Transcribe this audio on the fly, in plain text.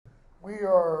We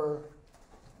are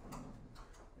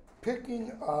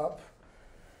picking up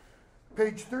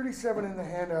page 37 in the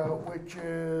handout, which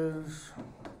is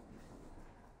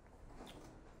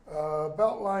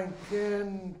about line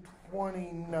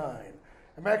 1029.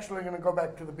 I'm actually going to go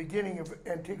back to the beginning of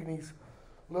Antigone's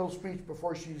little speech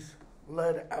before she's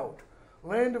led out.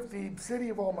 Land of Thebes, city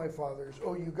of all my fathers,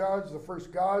 O you gods, the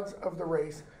first gods of the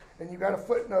race. And you got a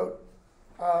footnote.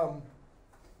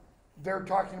 They're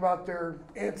talking about their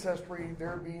ancestry,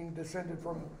 they're being descended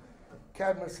from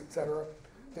Cadmus, etc.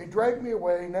 They dragged me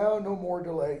away, now no more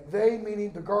delay. They,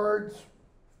 meaning the guards,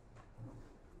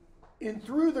 in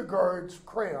through the guards'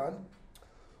 crayon,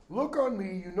 look on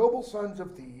me, you noble sons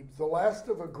of Thebes, the last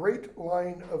of a great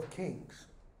line of kings.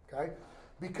 Okay?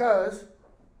 Because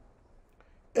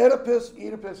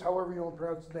Oedipus, however you want to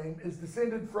pronounce his name, is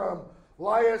descended from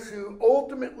Laius, who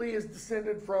ultimately is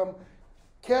descended from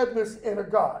Cadmus and a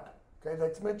god. Okay,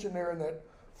 that's mentioned there in that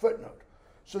footnote.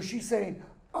 So she's saying,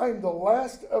 I'm the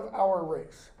last of our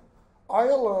race. I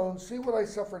alone see what I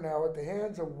suffer now at the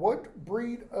hands of what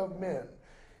breed of men.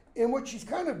 And what she's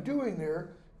kind of doing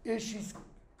there is she's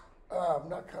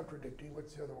not contradicting,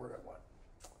 what's the other word I want?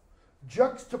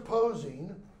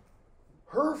 Juxtaposing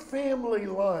her family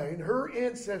line, her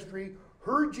ancestry,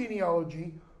 her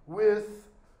genealogy with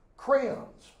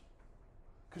Creon's.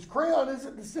 Because Creon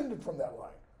isn't descended from that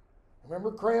line.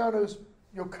 Remember, Creon is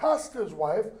Yocasta's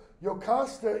wife.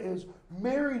 Jocasta is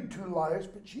married to Laius,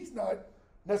 but she's not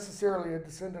necessarily a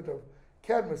descendant of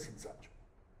Cadmus and such.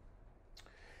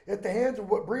 At the hands of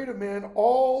what breed of men,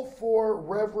 all for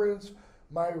reverence,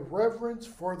 my reverence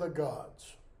for the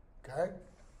gods. Okay?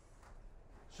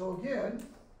 So again,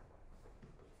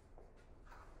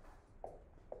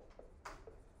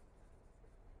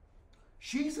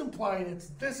 she's implying it's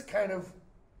this kind of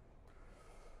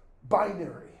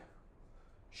binary.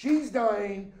 She's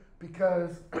dying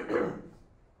because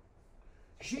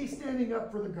she's standing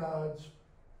up for the gods,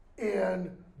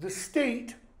 and the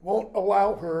state won't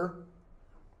allow her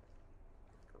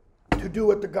to do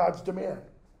what the gods demand.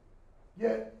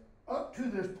 Yet, up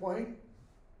to this point,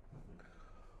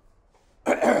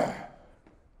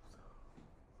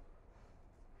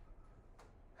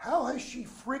 how has she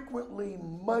frequently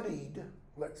muddied,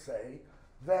 let's say,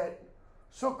 that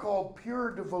so-called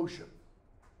pure devotion?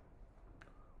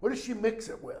 What does she mix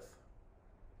it with?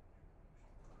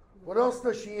 What else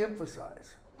does she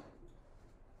emphasize?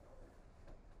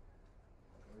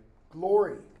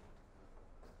 Glory.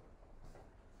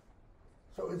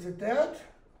 So is it that?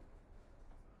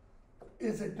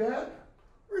 Is it that?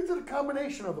 Or is it a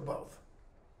combination of the both?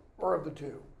 Or of the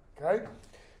two? Okay?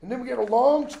 And then we get a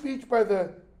long speech by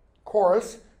the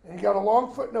chorus, and you got a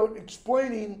long footnote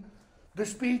explaining the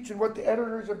speech and what the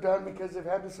editors have done because they've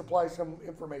had to supply some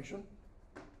information.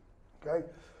 Okay?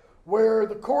 Where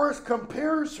the chorus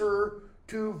compares her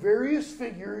to various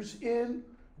figures in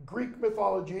Greek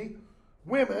mythology,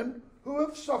 women who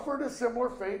have suffered a similar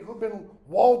fate, who've been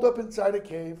walled up inside a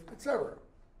cave, etc.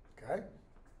 Okay?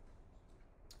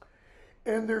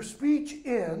 And their speech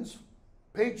ends,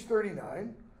 page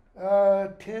 39,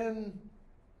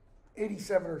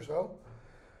 1087 or so.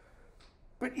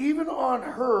 But even on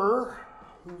her,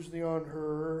 who's the on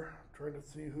her? I'm trying to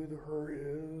see who the her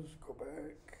is. Go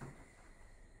back.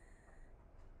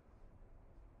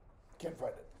 Can't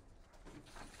find it.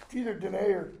 It's either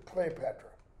Danae or Cleopatra.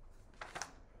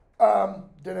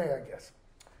 Danae, I guess.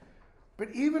 But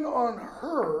even on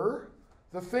her,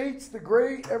 the fates, the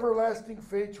great everlasting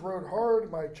fates rode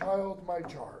hard, my child, my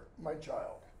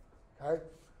child. Okay?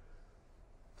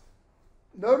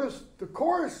 Notice the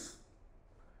chorus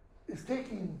is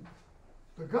taking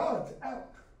the gods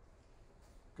out.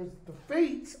 Because the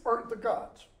fates aren't the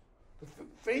gods. The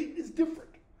fate is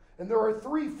different. And there are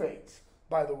three fates,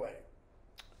 by the way.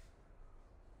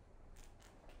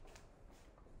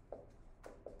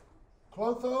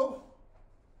 Clotho,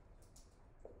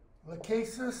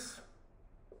 Lachesis,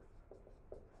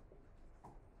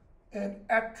 and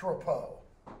Atropo.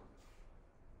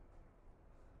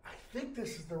 I think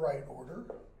this is the right order.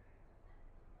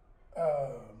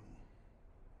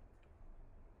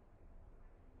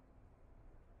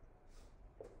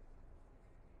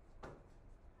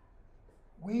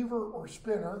 Weaver or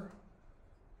spinner,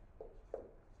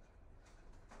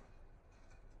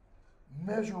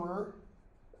 measurer,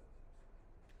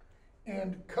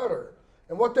 and cutter.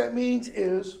 And what that means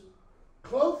is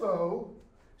Clotho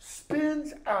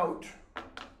spins out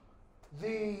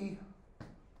the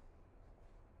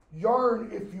yarn,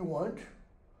 if you want,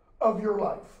 of your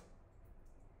life.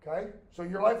 Okay? So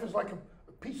your life is like a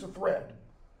piece of thread.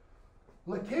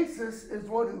 Lachesis is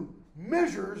one who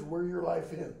measures where your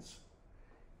life ends.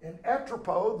 And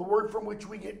atropo, the word from which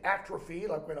we get atrophy,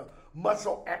 like when a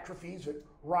muscle atrophies, it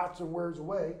rots and wears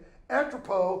away.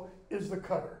 Atropo is the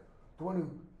cutter, the one who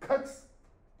cuts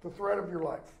the thread of your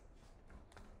life.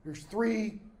 There's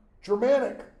 3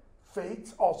 Germanic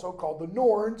faiths, also called the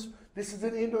Norns. This is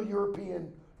an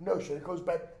Indo-European notion. It goes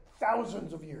back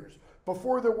thousands of years.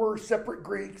 Before there were separate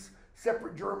Greeks,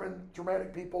 separate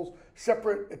Germanic peoples,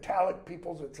 separate Italic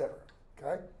peoples, etc.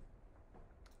 Okay?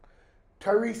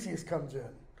 Tiresias comes in,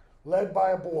 led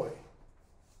by a boy.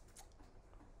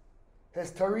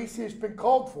 Has Tiresias been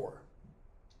called for?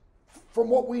 From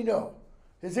what we know.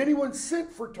 Has anyone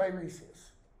sent for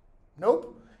Tiresias?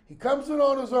 Nope. He comes in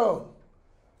on his own.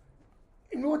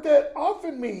 And what that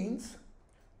often means,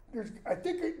 I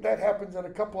think that happens in a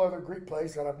couple other Greek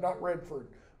plays that I've not read for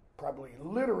probably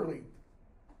literally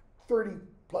 30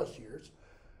 plus years,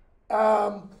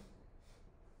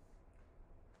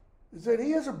 is that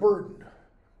he has a burden.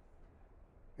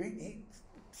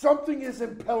 Something is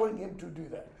impelling him to do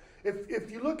that.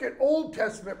 If you look at Old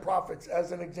Testament prophets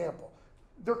as an example,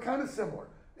 they're kind of similar.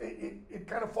 It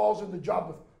kind of falls in the job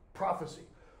of prophecy.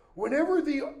 Whenever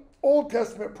the Old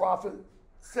Testament prophet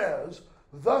says,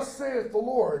 "Thus saith the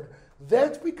Lord,"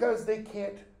 that's because they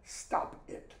can't stop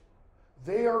it.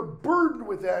 They are burdened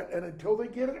with that, and until they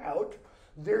get it out,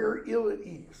 they're ill at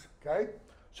ease. Okay?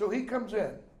 So he comes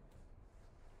in.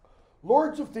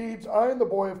 Lords of Thebes, I and the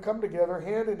boy have come together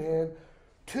hand in hand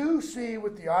to see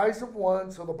with the eyes of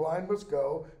one, so the blind must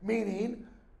go, meaning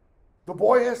the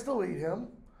boy has to lead him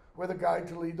with a guide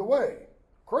to lead the way.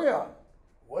 Crayon,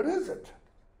 what is it?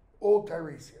 Old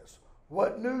Tiresias,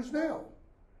 what news now?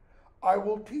 I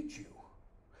will teach you,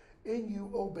 and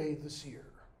you obey the seer.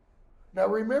 Now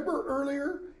remember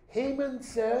earlier, Haman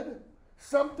said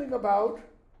something about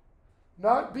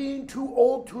not being too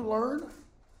old to learn?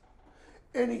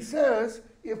 And he says,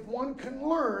 if one can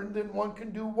learn, then one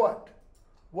can do what?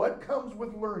 What comes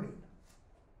with learning?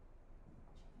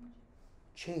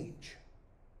 Change.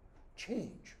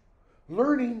 Change.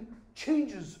 Learning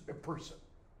changes a person,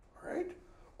 right?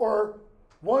 Or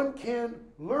one can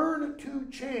learn to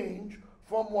change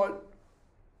from what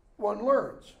one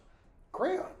learns.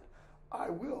 Crayon, I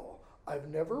will. I've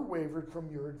never wavered from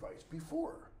your advice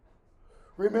before.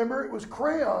 Remember, it was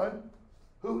Crayon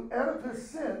who Oedipus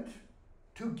sent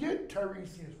to get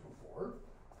Tiresias before.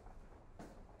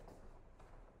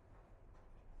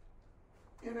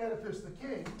 In Oedipus the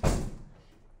king.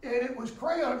 And it was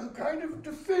Crayon who kind of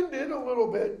defended a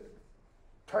little bit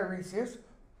Tiresias,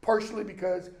 partially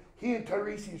because he and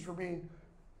Tiresias were being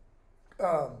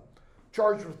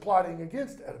charged with plotting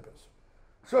against Oedipus.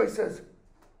 So he says,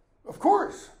 of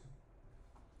course,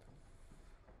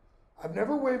 I've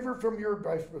never wavered from your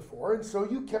advice before, and so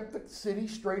you kept the city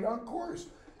straight on course.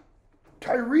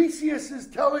 Tiresias is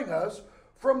telling us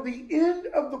from the end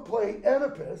of the play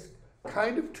Oedipus,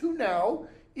 kind of to now,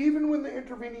 even when the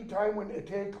intervening time when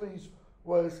Antigone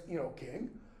was, king,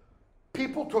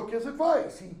 people took his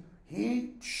advice.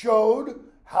 He showed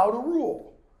how to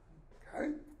rule.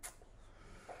 Okay?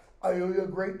 I owe you a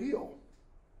great deal.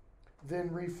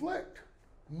 Then reflect.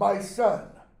 My son.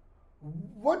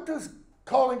 What does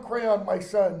calling Crayon my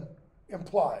son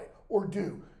imply or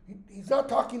do? He's not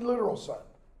talking literal son.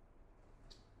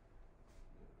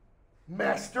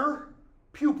 Master,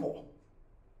 pupil.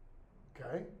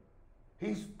 Okay?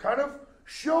 He's kind of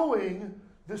showing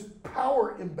this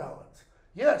power imbalance.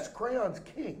 Yes, Crayon's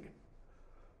king,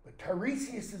 but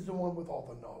Tiresias is the one with all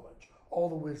the knowledge, all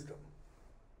the wisdom.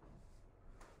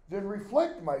 Then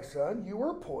reflect, my son, you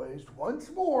are poised once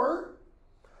more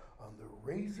on the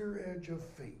razor edge of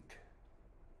fate.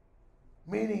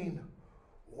 Meaning,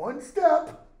 one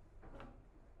step,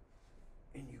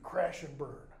 and you crash and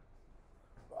burn.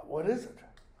 But what is it?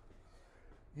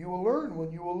 You will learn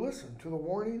when you will listen to the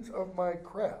warnings of my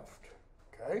craft.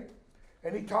 Okay?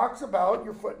 And he talks about,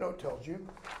 your footnote tells you,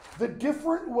 the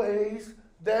different ways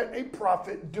that a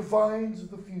prophet divines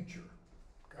the future.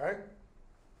 Okay?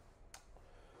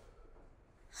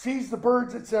 Sees the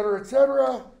birds, etc.,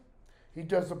 etc. He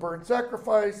does the burnt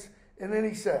sacrifice, and then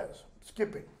he says,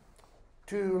 skipping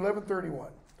to 11:31,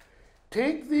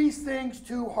 take these things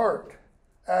to heart.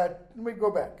 Let me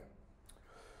go back.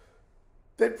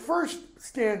 That first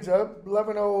stanza,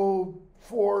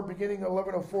 1104, beginning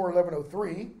 1104,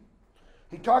 1103,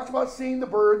 he talks about seeing the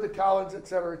bird, the talons,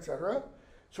 etc., etc.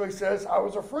 So he says, I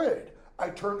was afraid. I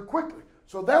turned quickly.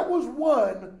 So that was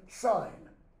one sign.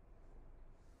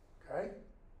 Okay?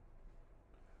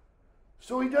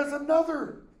 So he does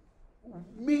another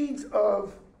means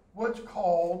of what's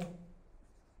called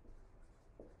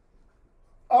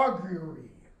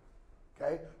augury,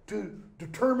 okay, to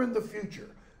determine the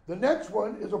future. The next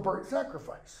one is a burnt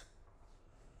sacrifice.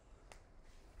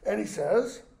 And he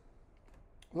says,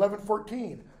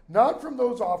 11:14, not from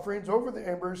those offerings over the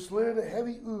embers slid a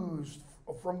heavy ooze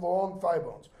from the long thigh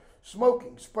bones,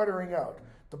 smoking, sputtering out.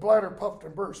 The bladder puffed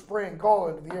and burst, spraying gall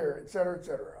into the air, etc.,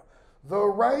 etc. The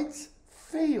rites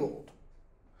failed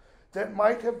that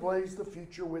might have blazed the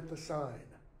future with the sign.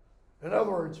 In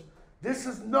other words, this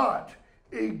is not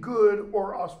a good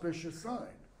or auspicious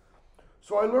sign.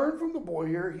 So I learned from the boy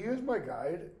here, he is my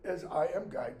guide as I am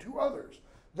guide to others.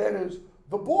 That is,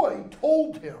 the boy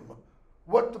told him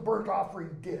what the burnt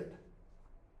offering did.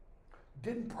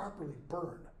 Didn't properly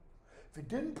burn. If it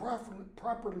didn't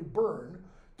properly burn,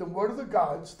 then what do the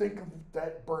gods think of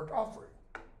that burnt offering?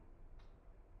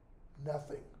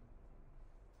 Nothing.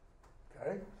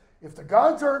 Okay? If the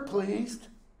gods aren't pleased,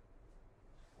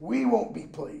 we won't be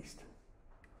pleased.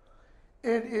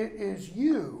 And it is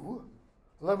you,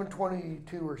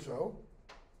 11:22 or so,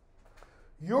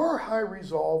 your high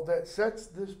resolve that sets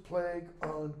this plague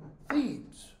on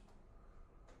Thebes.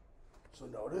 So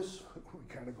notice, we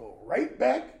kind of go right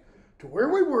back to where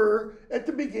we were at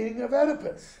the beginning of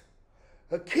Oedipus.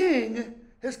 A king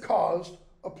has caused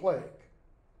a plague.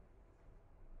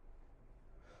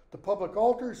 The public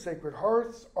altars, sacred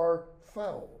hearths are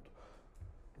fouled.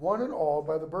 One and all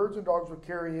by the birds and dogs would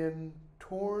carry in,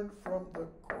 torn from the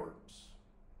corpse.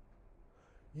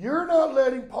 You're not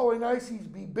letting Polynices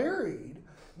be buried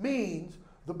means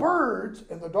the birds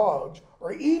and the dogs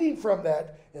are eating from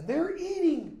that, and they're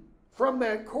eating from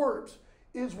that corpse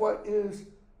is what is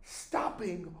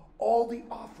stopping all the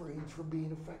offerings from being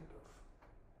effective.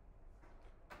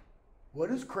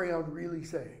 What is Crayon really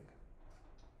saying?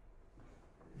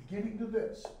 He's getting to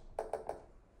this.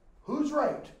 Who's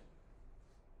right?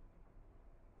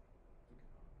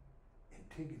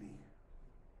 Antigone.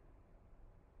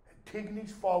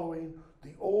 Antigone's following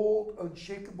the old,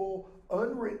 unshakable,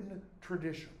 unwritten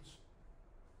traditions.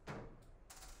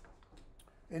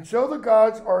 And so the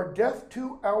gods are deaf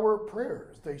to our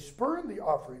prayers. They spurn the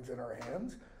offerings in our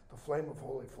hands, the flame of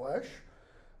holy flesh.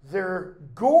 They're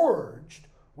gorged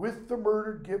with the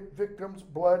murdered victims'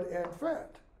 blood and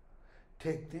fat.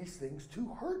 Take these things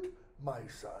to heart, my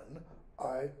son,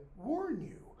 I warn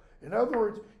you. In other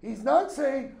words, he's not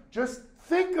saying just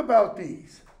think about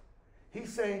these.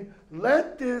 He's saying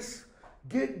let this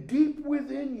get deep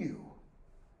within you.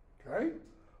 Okay?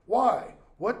 Why?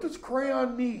 What does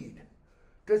Crayon need?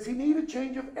 Does he need a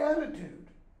change of attitude?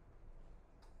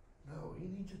 No, he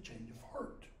needs a change of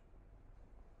heart.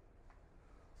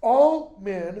 All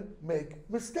men make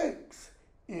mistakes.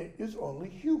 It is only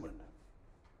human.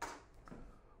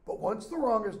 But once the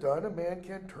wrong is done, a man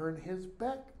can turn his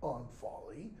back on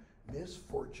folly,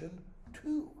 misfortune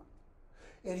too.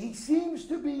 And he seems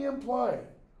to be implying,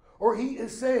 or he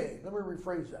is saying, let me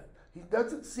rephrase that. He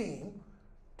doesn't seem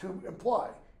to imply.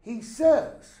 He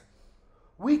says,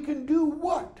 we can do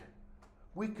what?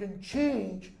 We can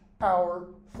change our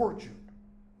fortune.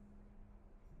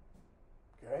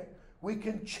 Okay? We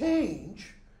can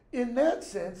change, in that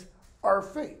sense, our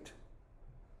fate.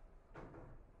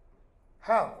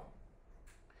 How?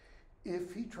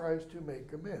 If he tries to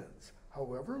make amends,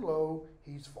 however low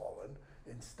he's fallen,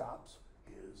 and stops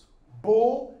his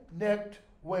bull-necked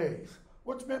ways.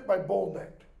 What's meant by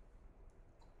bull-necked?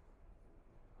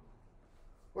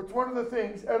 What's one of the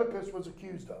things Oedipus was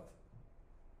accused of?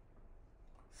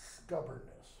 Stubbornness.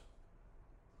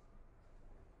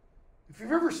 If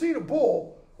you've ever seen a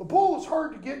bull is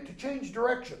hard to get to change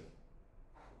direction.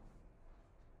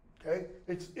 Okay?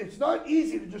 It's not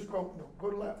easy to just go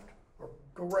left or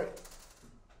go right.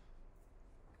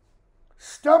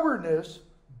 Stubbornness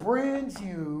brands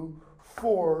you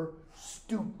for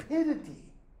stupidity.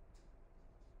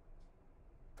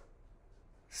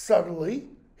 Subtly,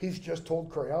 he's just told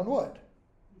Crayon what?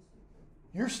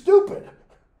 You're stupid.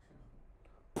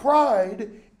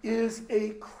 Pride is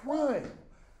a crime.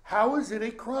 How is it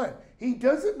a crime? He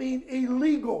doesn't mean a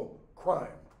legal crime.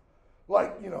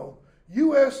 Like,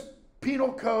 U.S.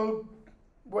 Penal Code,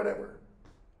 whatever.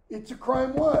 It's a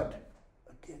crime what?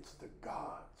 Against the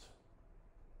gods.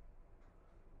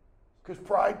 Because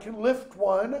pride can lift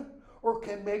one or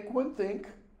can make one think,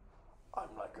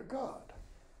 I'm like a god.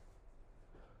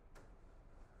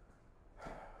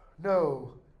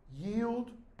 No,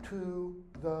 yield to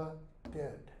the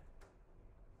dead.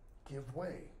 Give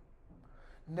way.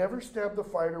 Never stab the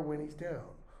fighter when he's down.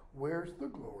 Where's the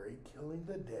glory killing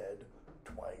the dead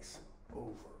twice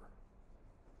over?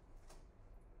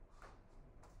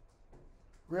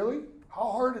 Really?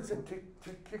 How hard is it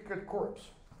to kick a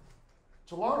corpse?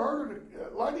 It's a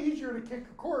lot easier to kick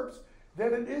a corpse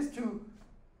than it is to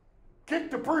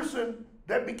kick the person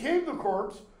that became the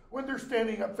corpse when they're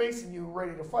standing up facing you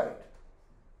ready to fight.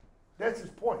 That's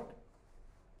his point.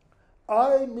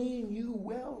 I mean you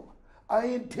well. I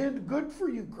intend good for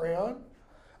you, Crayon.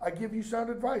 I give you sound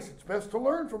advice. It's best to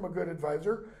learn from a good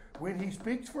advisor. When he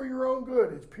speaks for your own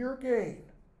good, it's pure gain.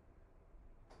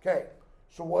 Okay,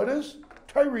 so what has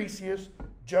Tiresias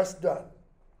just done?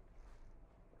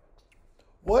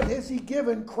 What has he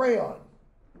given Crayon?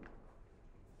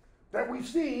 That we've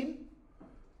seen,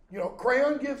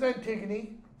 Crayon gives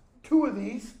Antigone 2 of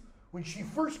these when she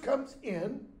first comes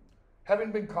in,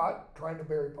 having been caught trying to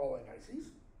bury Polynices.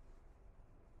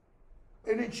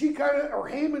 And then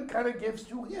Haman kind of gives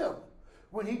to him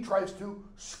when he tries to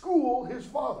school his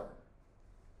father.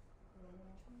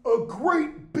 A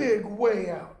great big way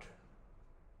out.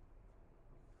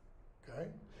 Okay?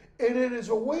 And it is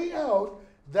a way out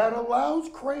that allows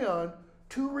Crayon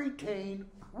to retain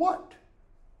what?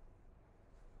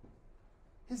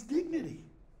 His dignity.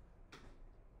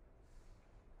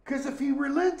 Because if he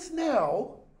relents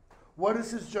now, what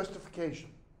is his justification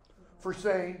for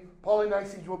saying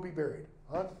Polynices will be buried?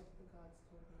 Huh?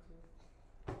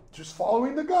 Just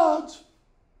following the gods.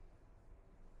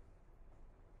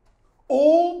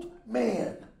 Old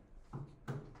man.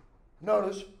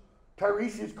 Notice,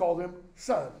 Tiresias called him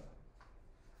son.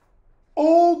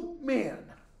 Old man.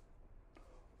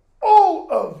 All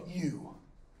of you.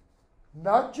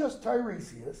 Not just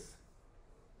Tiresias,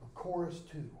 the chorus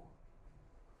too.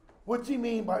 What's he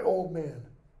mean by old man?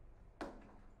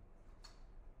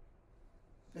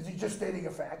 Is he just stating a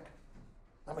fact?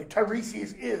 I mean,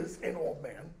 Tiresias is an old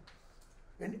man.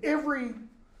 In every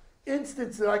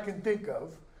instance that I can think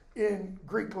of in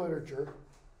Greek literature,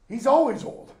 he's always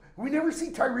old. We never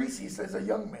see Tiresias as a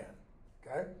young man.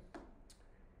 Okay?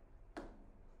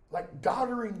 Like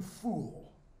doddering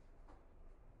fool.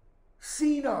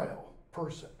 Senile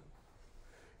person.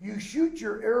 You shoot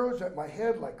your arrows at my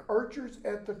head like archers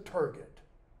at the target.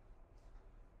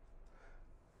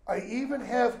 I even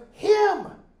have him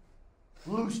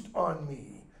loosed on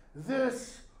me.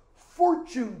 This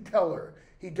fortune teller.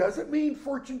 He doesn't mean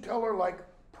fortune teller like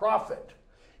prophet.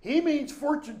 He means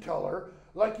fortune teller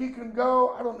like you can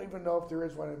go, I don't even know if there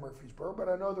is one in Murfreesboro, but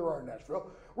I know there are in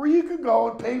Nashville, where you can go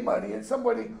and pay money and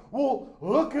somebody will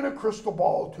look in a crystal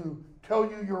ball to tell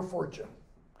you your fortune.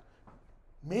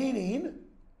 Meaning,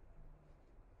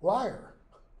 liar.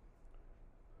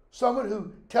 Someone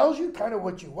who tells you kind of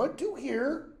what you want to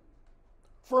hear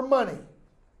for money.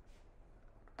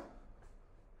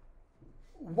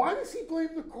 Why does he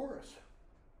blame the chorus?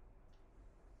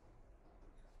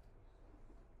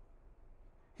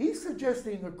 He's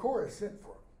suggesting the chorus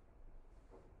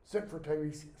sent for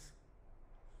Tiresias.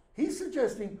 He's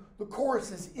suggesting the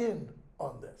chorus is in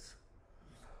on this.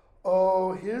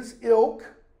 Oh, his ilk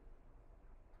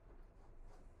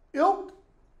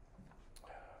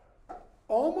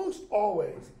almost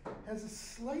always has a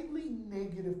slightly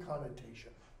negative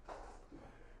connotation.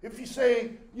 If you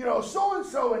say,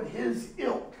 so-and-so and his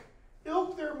ilk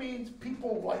there means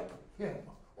people like him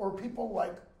or people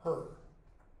like her.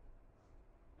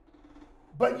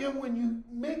 But when you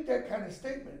make that kind of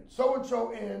statement,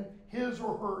 so-and-so and his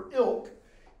or her ilk,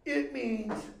 it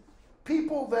means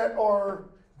people that are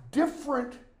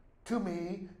different to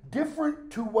me,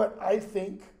 different to what I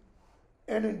think,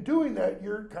 and in doing that,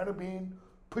 you're kind of being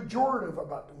pejorative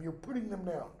about them. You're putting them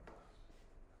down.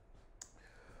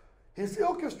 His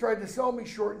ilk has tried to sell me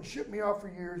short and ship me off for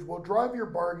years. Will drive your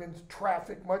bargains,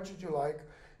 traffic, much as you like.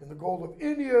 In the gold of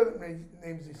India, that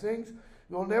names these things,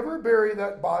 you'll never bury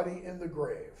that body in the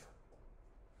grave.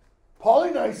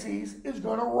 Polynices is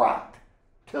going to rot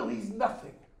till he's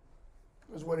nothing,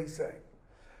 is what he's saying.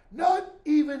 Not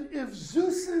even if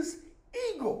Zeus's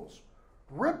eagles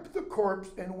rip the corpse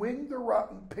and wing the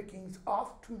rotten pickings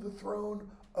off to the throne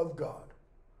of God.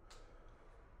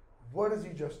 What has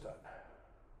he just done?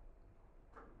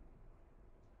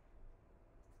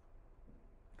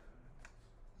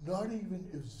 Not even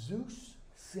if Zeus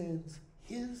sends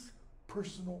his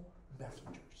personal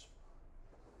messengers.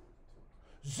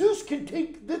 Zeus can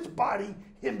take this body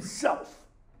himself,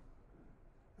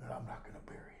 and I'm not going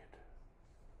to bury it.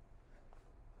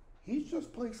 He's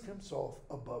just placed himself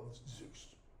above Zeus.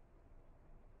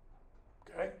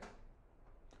 Okay?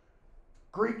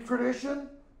 Greek tradition,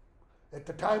 at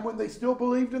the time when they still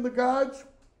believed in the gods,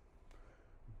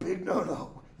 big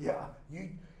no-no. Yeah,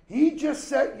 he just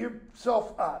set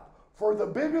yourself up for the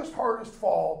biggest, hardest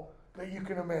fall that you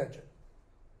can imagine.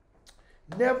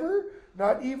 Never,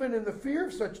 not even in the fear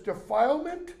of such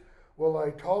defilement, will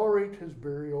I tolerate his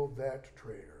burial, that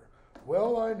traitor.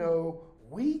 Well, I know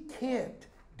we can't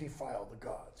defile the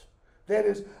gods. That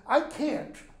is, I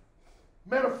can't,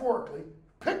 metaphorically,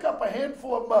 pick up a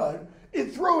handful of mud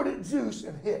and throw it at Zeus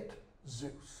and hit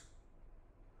Zeus.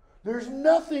 There's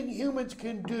nothing humans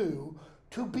can do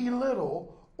to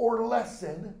belittle or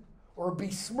lessen or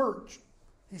besmirch,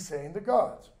 he's saying, the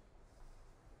gods.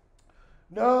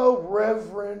 No,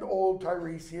 Reverend old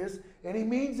Tiresias, and he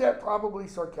means that probably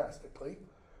sarcastically.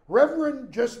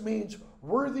 Reverend just means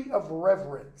worthy of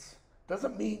reverence.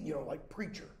 Doesn't mean, like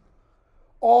preacher.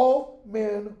 All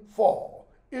men fall.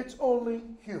 It's only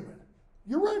human.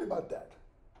 You're right about that.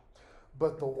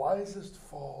 But the wisest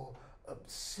fall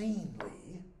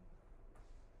obscenely.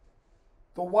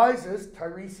 The wisest,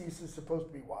 Tiresias is supposed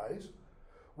to be wise,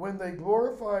 when they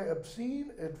glorify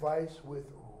obscene advice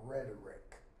with rhetoric.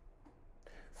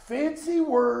 Fancy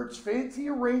words, fancy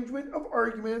arrangement of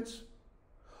arguments,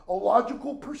 a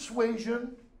logical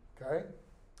persuasion, okay?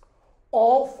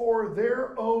 All for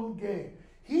their own gain.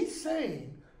 He's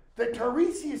saying that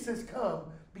Tiresias has come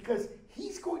because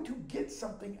he's going to get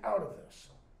something out of this.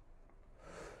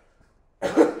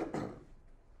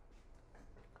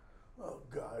 Oh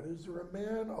God, is there a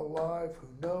man alive who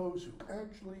knows, who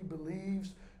actually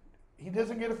believes? He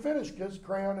doesn't get to finish because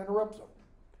Crayon interrupts him.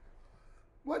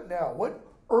 What now? What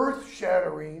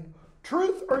earth-shattering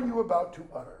truth are you about to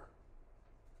utter?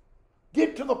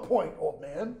 Get to the point, old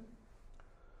man.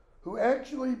 Who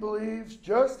actually believes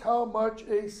just how much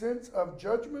a sense of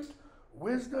judgment,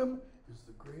 wisdom is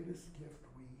the greatest gift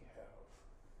we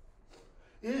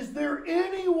have. Is there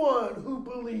anyone who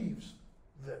believes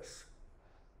this?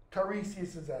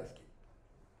 Tiresias is asking.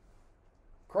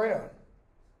 Crayon.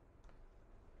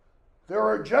 There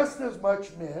are just as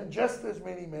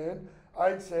many men,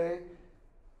 I'd say,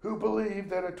 who believe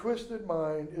that a twisted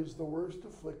mind is the worst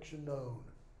affliction known.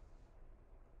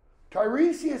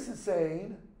 Tiresias is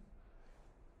saying,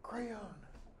 Crayon,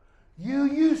 you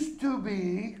used to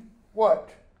be what?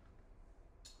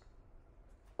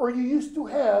 Or you used to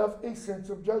have a sense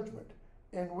of judgment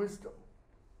and wisdom,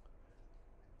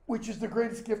 which is the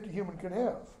greatest gift a human can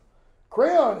have.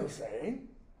 Crayon is saying,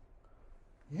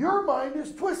 your mind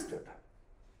is twisted.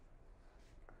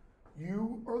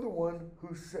 You are the one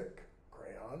who's sick,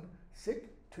 Crayon, sick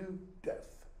to death.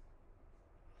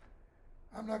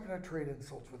 I'm not going to trade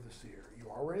insults with the seer. You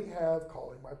already have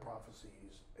calling my prophecies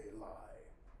a lie.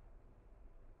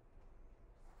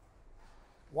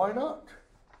 Why not?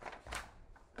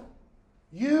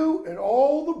 You and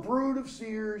all the brood of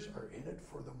seers are in it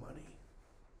for the money.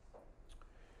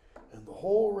 And the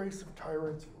whole race of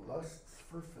tyrants lusts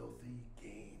for filthy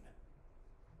gain.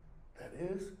 That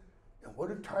is, and what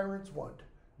do tyrants want?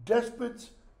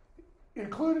 Despots,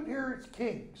 included here, it's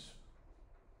kings.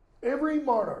 Every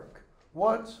monarch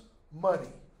wants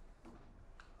money.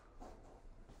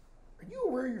 Are you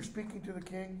aware you're speaking to the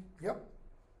king? Yep.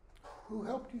 Who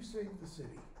helped you save the city?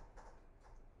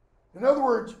 In other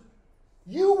words,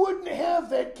 you wouldn't have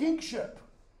that kingship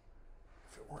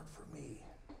if it weren't for me.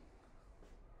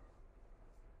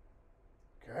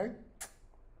 Okay?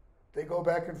 They go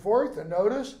back and forth, and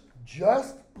notice,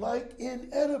 just like in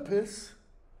Oedipus,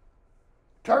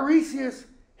 Tiresias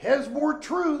has more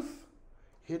truth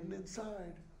hidden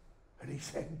inside. And he's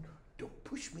saying, don't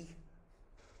push me.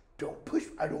 Don't push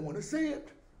me. I don't want to say it.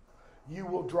 You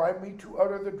will drive me to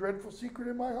utter the dreadful secret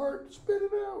in my heart. Spit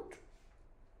it out.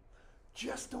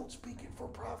 Just don't speak it for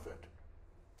profit.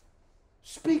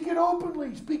 Speak it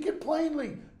openly. Speak it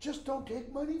plainly. Just don't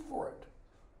take money for it.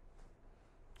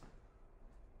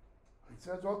 He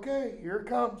says, okay, here it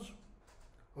comes.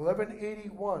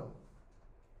 1181.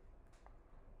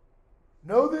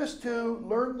 Know this too,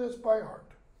 learn this by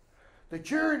heart. The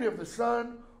chariot of the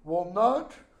sun will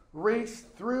not race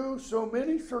through so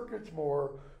many circuits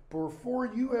more before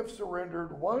you have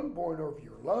surrendered one born of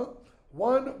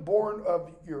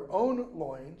your own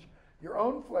loins, your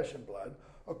own flesh and blood,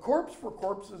 a corpse for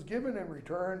corpses given in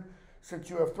return, since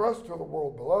you have thrust to the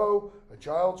world below, a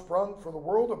child sprung for the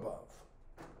world above.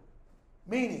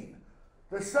 Meaning,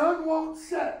 the sun won't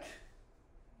set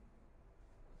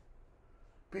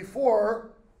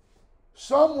before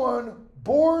someone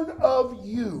born of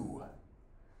you,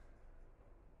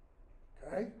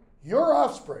 okay, your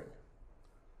offspring,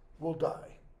 will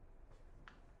die.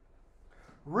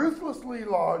 Ruthlessly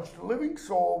lodged living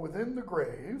soul within the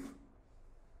grave.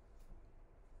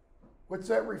 What's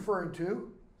that referring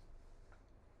to?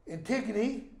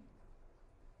 Antigone.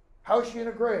 How's she in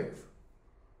a grave?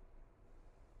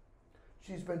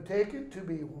 She's been taken to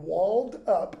be walled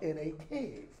up in a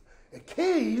cave. A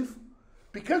cave,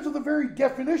 because of the very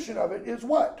definition of it, is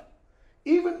what?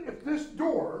 Even if this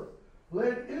door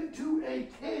led into a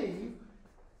cave,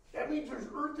 that means there's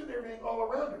earth and everything all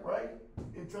around it, right?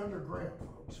 It's underground,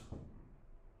 folks.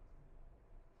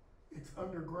 It's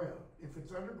underground. If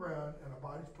it's underground and a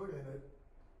body's put in it,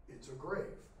 it's a grave.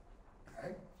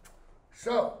 Okay?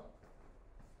 So,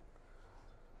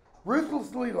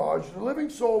 ruthlessly lodged, a living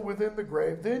soul within the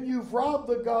grave, then you've robbed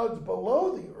the gods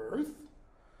below the earth,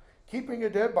 keeping a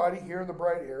dead body here in the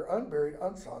bright air, unburied,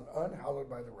 unsung, unhallowed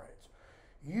by the rites.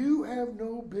 You have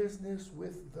no business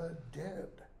with the dead,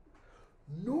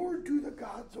 nor do the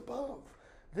gods above.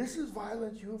 This is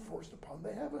violence you have forced upon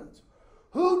the heavens.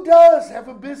 Who does have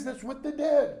a business with the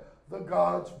dead? The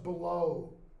gods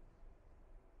below.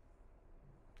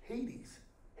 Hades.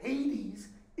 Hades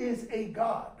is a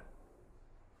god.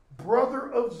 Brother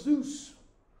of Zeus.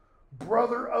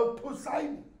 Brother of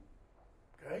Poseidon.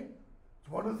 Okay?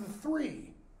 It's one of the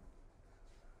three.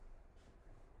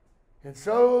 And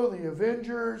so the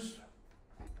Avengers,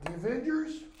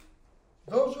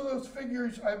 those are those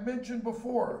figures I've mentioned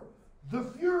before. The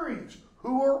Furies,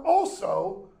 who are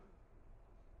also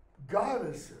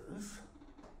goddesses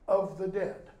of the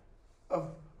dead,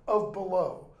 of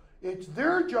below. It's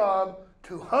their job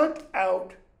to hunt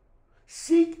out,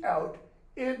 seek out,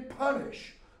 and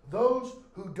punish those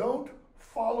who don't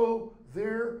follow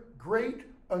their great,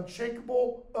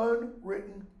 unshakable,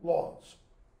 unwritten laws.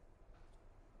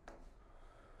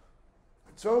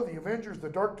 And so the Avengers, the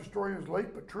Dark Destroyers,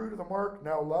 late but true to the mark,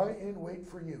 now lie in wait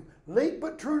for you. Late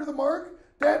but true to the mark,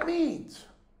 that means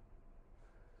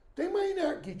they may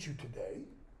not get you today.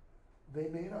 They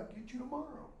may not get you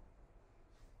tomorrow.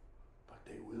 But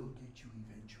they will get you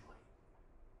eventually.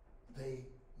 They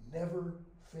never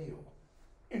fail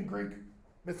in Greek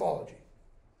mythology.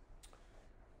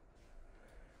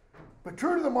 But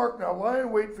true to the mark, now lie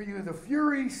in wait for you, the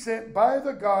fury sent by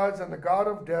the gods and the god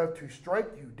of death to strike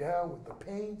you down with the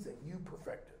pains that you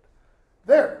perfected.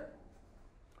 There.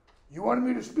 You wanted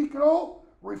me to speak at all?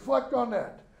 Reflect on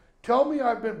that. Tell me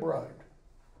I've been bribed.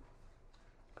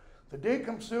 The day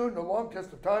comes soon, no long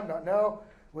test of time, not now,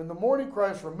 when the mourning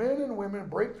cries for men and women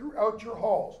break throughout your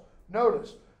halls.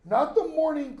 Notice, not the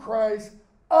mourning cries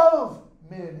of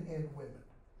men and women.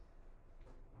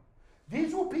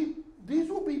 These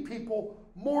will be people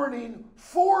mourning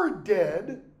for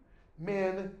dead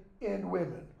men and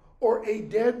women, or a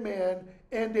dead man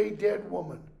and a dead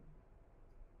woman.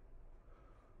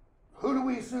 Who do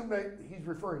we assume that he's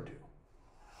referring to?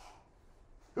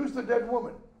 Who's the dead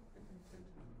woman?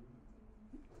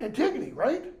 Antigone,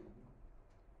 right?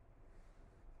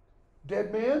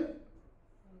 Dead man?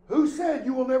 Who said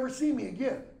you will never see me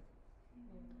again?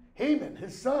 Haman,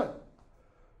 his son.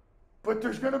 But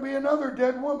there's going to be another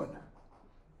dead woman.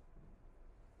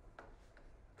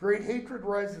 Great hatred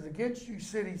rises against you,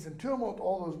 cities in tumult,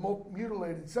 all those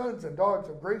mutilated sons and dogs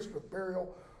have graced with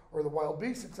burial, or the wild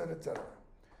beasts, etc., etc.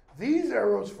 These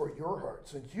arrows for your heart,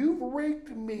 since you've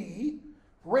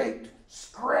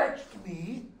scratched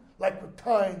me, like with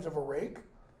tines of a rake,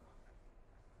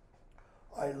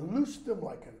 I loosed them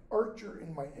like an archer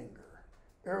in my anger.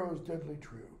 Arrows deadly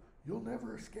true. You'll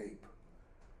never escape.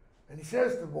 And he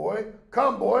says to the boy,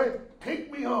 come boy,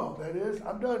 take me home. That is,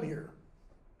 I'm done here.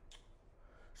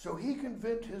 So he can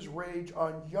vent his rage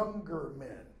on younger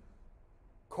men.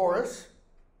 Chorus.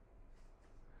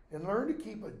 And learn to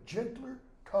keep a gentler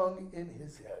tongue in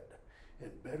his head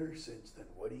and better sense than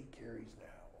what he carries now.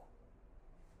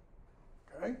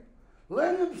 Okay?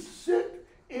 Let him sit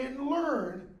and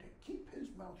learn to keep his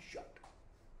mouth shut.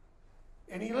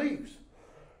 And he leaves.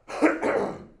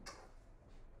 The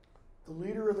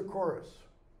leader of the chorus.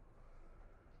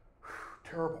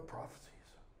 Terrible prophecies.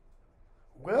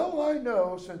 Well, I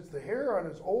know, since the hair on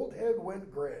his old head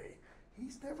went gray,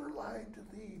 he's never lied to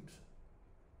Thebes.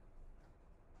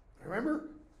 Remember?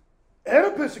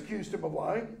 Oedipus accused him of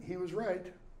lying. He was right.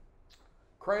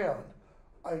 Crayon.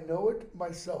 I know it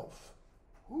myself.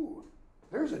 Ooh,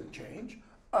 there's a change.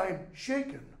 I'm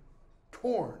shaken,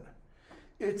 torn.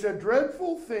 It's a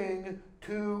dreadful thing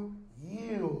to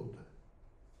yield.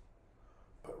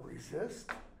 But resist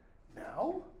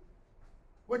now?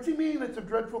 What's he mean it's a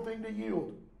dreadful thing to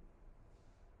yield?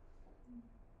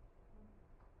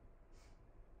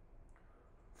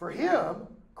 For him,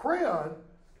 Crayon,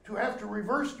 to have to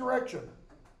reverse direction,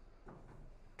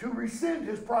 to rescind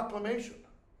his proclamation,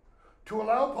 to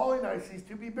allow Polynices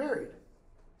to be buried.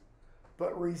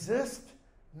 But resist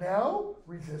now?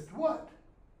 Resist what?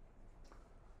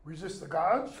 Resist the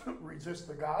gods? Resist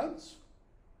the gods?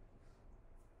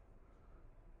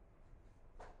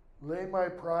 Lay my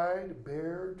pride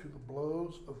bare to the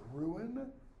blows of ruin?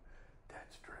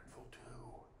 That's dreadful too.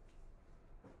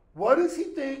 What does he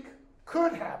think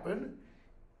could happen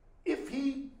if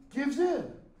he gives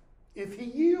in? If he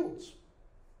yields?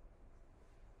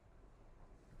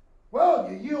 Well,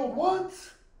 you yield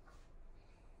once.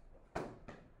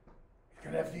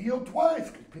 yield twice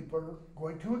because people are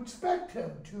going to expect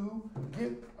him to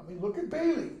give. I mean, look at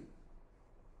Bailey.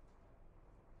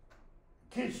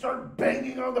 Kids start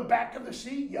banging on the back of the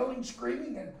seat, yelling,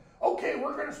 screaming, and okay,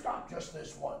 we're going to stop just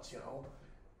this once, you know.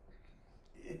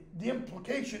 The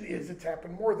implication is it's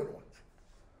happened more than once.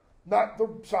 Not the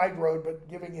side road, but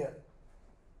giving in.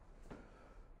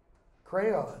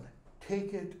 Crayon,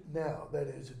 take it now. That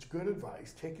is, it's good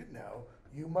advice. Take it now.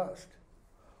 You must.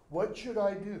 What should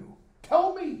I do?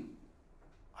 Tell me.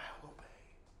 I'll obey.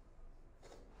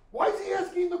 Why is he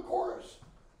asking the chorus?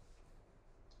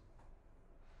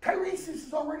 Tiresias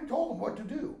has already told him what to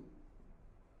do.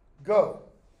 Go.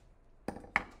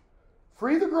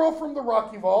 Free the girl from the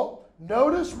rocky vault.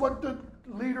 Notice what the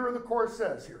leader of the chorus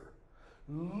says here.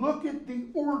 Look at the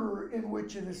order in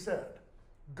which it is said.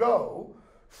 Go,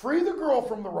 free the girl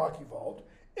from the rocky vault,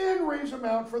 and raise a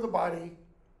mount for the body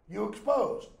you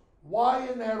expose. Why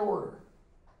in that order?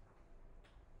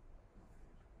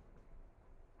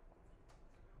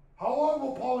 How long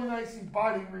will Polynices'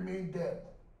 body remain dead?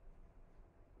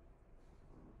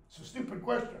 It's a stupid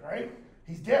question, right?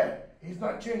 He's dead. He's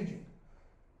not changing.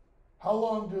 How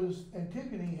long does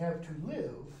Antigone have to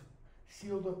live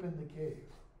sealed up in the cave?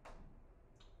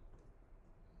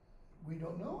 We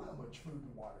don't know how much food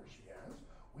and water she has.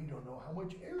 We don't know how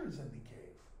much air is in the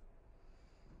cave.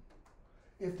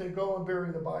 If they go and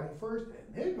bury the body first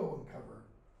and then go and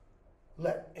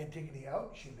let Antigone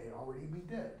out, she may already be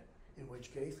dead. In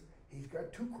which case, he's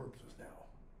got two corpses now.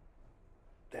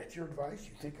 That's your advice?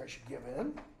 You think I should give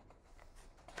in?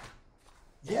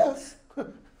 Yes.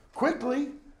 Quickly.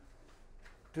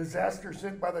 Disaster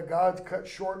sent by the gods cut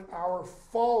short our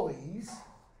follies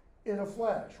in a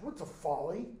flash. What's a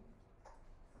folly?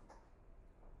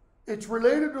 It's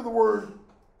related to the word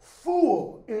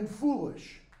fool in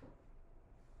foolish.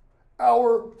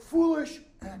 Our foolish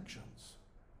actions.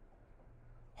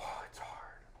 Oh, it's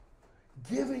hard.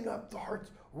 Giving up the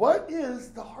heart's. What is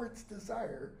the heart's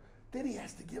desire that he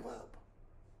has to give up?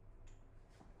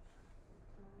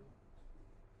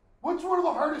 What's one of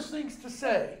the hardest things to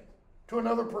say to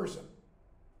another person?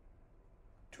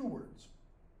 2 words.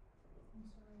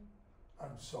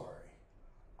 I'm sorry.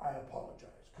 I apologize.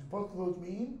 Because both of those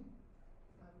mean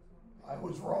I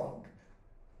was wrong.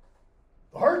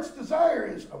 The heart's desire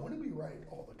is I want to be right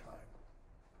all the time.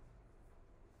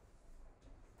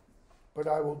 But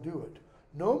I will do it.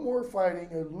 No more fighting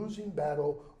a losing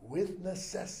battle with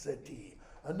necessity.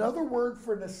 Another word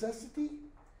for necessity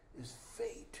is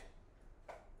fate.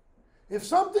 If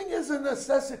something is a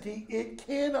necessity, it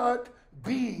cannot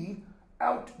be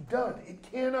outdone. It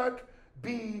cannot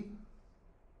be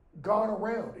gone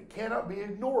around. It cannot be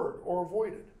ignored or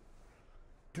avoided.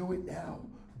 Do it now.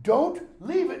 Don't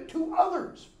leave it to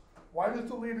others. Why does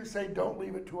the leader say don't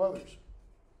leave it to others?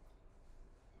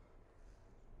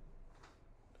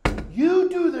 You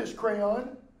do this,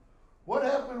 Crayon. What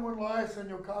happened when Laius and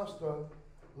Jocasta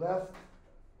left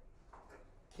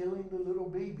killing the little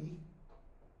baby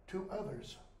to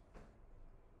others?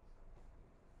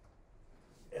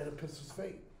 Oedipus'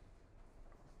 fate.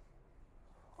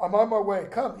 I'm on my way.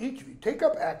 Come, each of you, take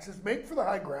up axes, make for the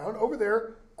high ground over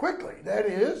there quickly. That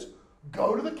is,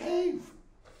 go to the cave.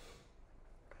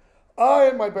 I,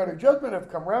 in my better judgment, have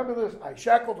come round to this. I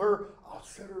shackled her. I'll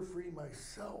set her free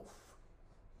myself.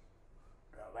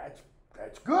 Now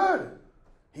that's good.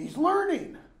 He's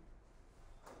learning.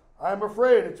 I'm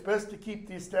afraid it's best to keep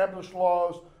the established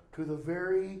laws to the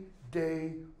very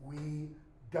day we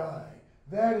die.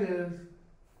 That is,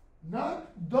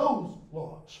 not those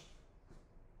laws.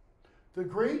 The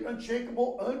great,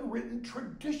 unshakable, unwritten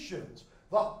traditions,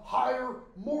 the higher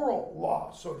moral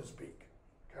law, so to speak.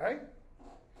 Okay?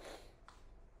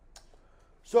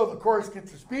 So the chorus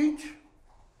gets a speech,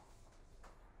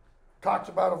 talks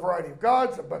about a variety of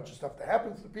gods, a bunch of stuff that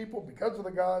happens to people because of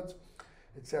the gods,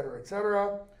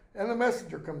 etc., and the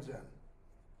messenger comes in.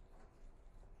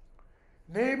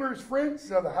 Neighbors,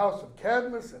 friends of the house of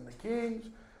Cadmus and the kings,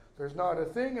 there's not a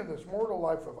thing in this mortal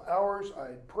life of ours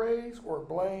I'd praise or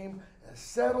blame as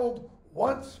settled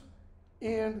once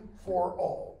and for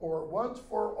all, or once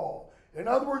for all. In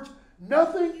other words,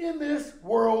 nothing in this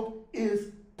world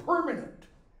is permanent.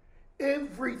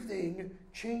 Everything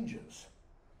changes.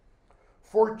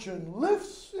 Fortune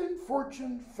lifts and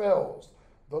fortune fells,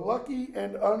 the lucky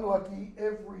and unlucky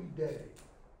every day.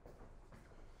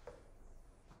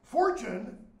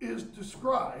 Fortune is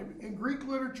described in Greek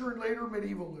literature and later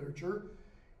medieval literature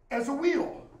as a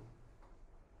wheel.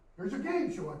 There's a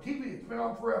game show on TV, it's been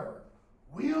on forever.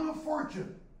 Wheel of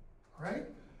Fortune, right?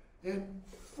 And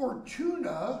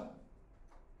Fortuna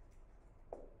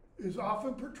is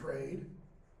often portrayed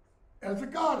as a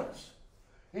goddess.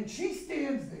 And she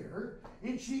stands there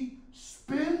and she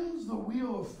spins the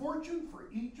wheel of fortune for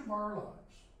each of our lives.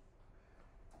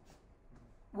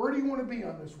 Where do you want to be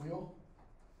on this wheel?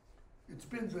 It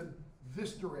spins in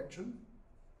this direction.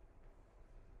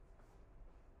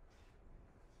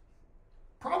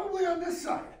 Probably on this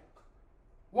side.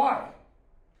 Why?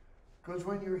 Because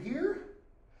when you're here,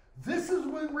 this is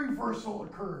when reversal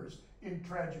occurs in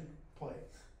tragic plays.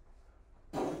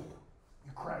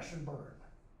 You crash and burn.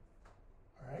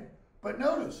 All right? But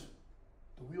notice,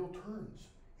 the wheel turns.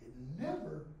 It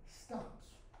never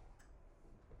stops.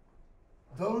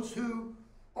 Those who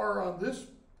are on this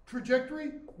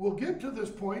trajectory will get to this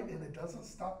point and it doesn't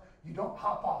stop. You don't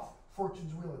hop off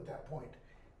fortune's wheel at that point.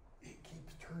 It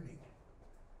keeps turning.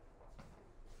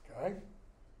 Okay?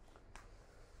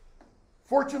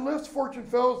 Fortune lifts, fortune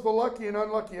falls, the lucky and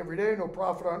unlucky every day. No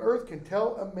prophet on earth can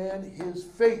tell a man his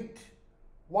fate.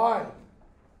 Why?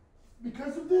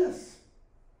 Because of this.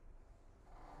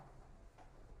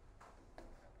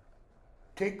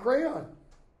 Take crayon.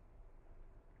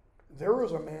 There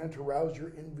was a man to rouse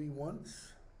your envy once,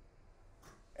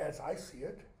 as I see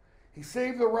it. He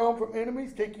saved the realm from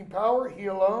enemies, taking power, he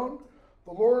alone,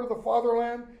 the Lord of the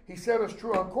fatherland. He set us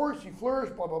true on course, he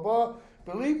flourished, blah, blah, blah.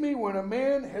 Believe me, when a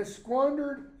man has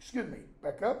squandered,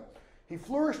 back up. He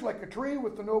flourished like a tree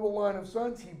with the noble line of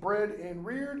sons he bred and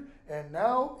reared, and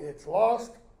now it's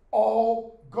lost,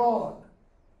 all gone.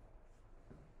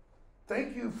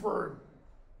 Thank you for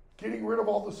getting rid of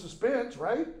all the suspense,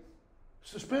 right?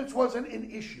 Suspense wasn't an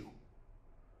issue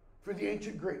for the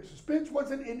ancient Greeks. Suspense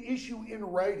wasn't an issue in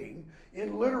writing,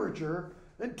 in literature,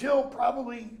 until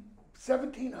probably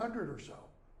 1700 or so.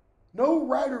 No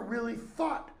writer really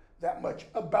thought that much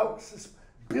about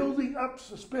building up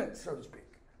suspense, so to speak.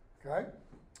 Okay?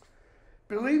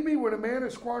 Believe me, when a man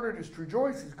has squandered his true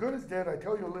joy, he's good as dead. I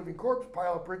tell you, a living corpse,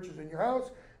 pile up riches in your house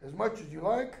as much as you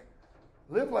like.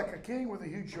 Live like a king with a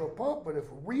huge show of pomp, but if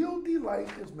real delight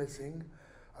is missing,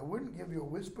 I wouldn't give you a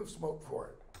wisp of smoke for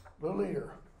it. The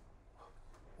leader.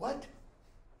 What?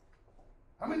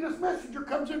 I mean, this messenger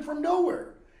comes in from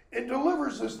nowhere and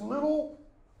delivers this little,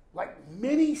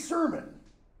 mini sermon.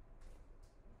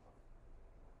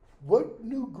 What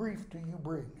new grief do you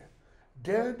bring?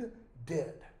 Dead,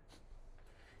 dead.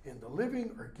 And the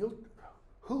living are guilty.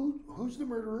 Who's the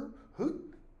murderer? Who?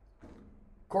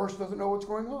 Of course, doesn't know what's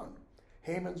going on.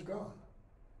 Haman's gone.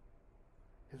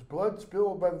 His blood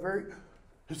spilled by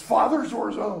his father's or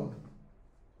his own.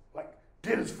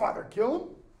 Did his father kill him?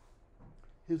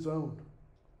 His own.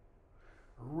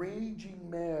 Raging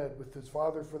mad with his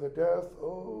father for the death.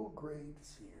 Oh, great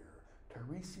seer.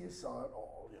 Tiresias saw it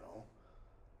all,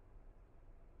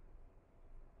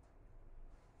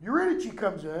 Eurydice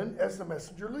comes in as the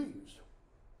messenger leaves.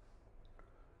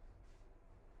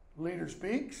 Leader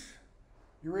speaks.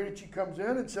 Eurydice comes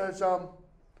in and says, I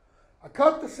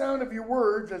caught the sound of your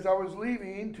words as I was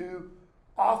leaving to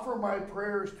offer my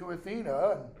prayers to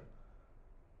Athena. And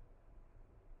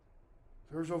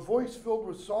there's a voice filled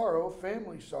with sorrow,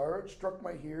 family sorrow. It struck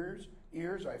my ears.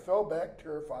 I fell back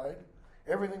terrified.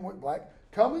 Everything went black.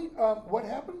 Tell me, what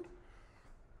happened?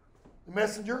 The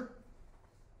messenger.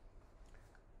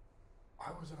 I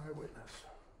was an eyewitness.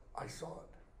 I saw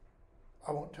it.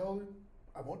 I won't tell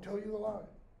you the lie.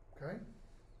 Okay?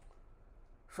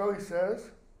 So he says,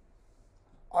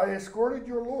 I escorted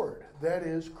your lord, that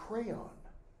is Crayon.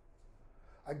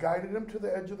 I guided him to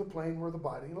the edge of the plain where the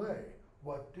body lay.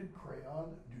 What did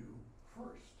Crayon do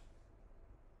first?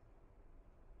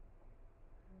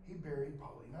 He buried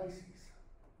Polynices.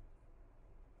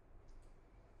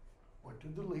 What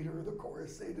did the leader of the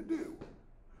chorus say to do?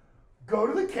 Go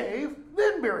to the cave,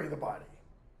 then bury the body.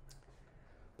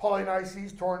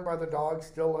 Polynices, torn by the dogs,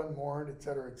 still unmourned,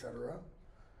 etc., etc.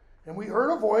 And we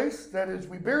heard a voice, that is,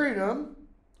 we buried him.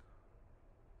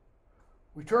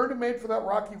 We turned and made for that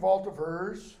rocky vault of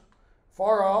hers.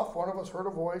 Far off, one of us heard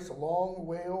a voice, a long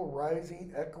wail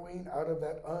rising, echoing out of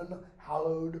that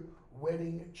unhallowed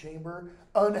wedding chamber.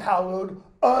 Unhallowed,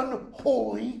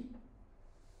 unholy.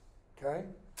 Okay?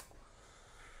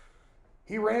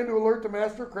 He ran to alert the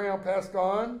master. Crayon passed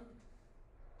on.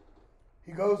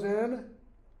 He goes in,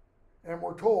 and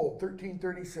we're told,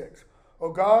 1336,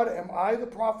 O God, am I the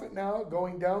prophet now,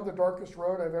 going down the darkest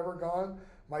road I've ever gone?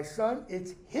 My son,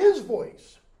 it's his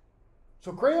voice.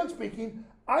 So Crayon speaking,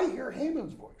 I hear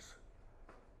Haman's voice.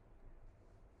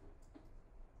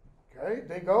 Okay,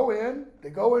 they go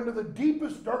into the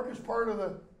deepest, darkest part of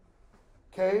the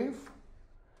cave,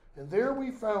 and there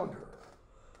we found her,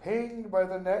 hanged by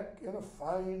the neck in a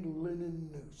fine linen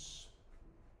noose.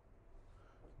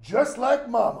 Just like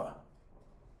Mama.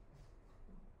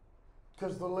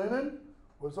 Because the linen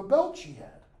was a belt she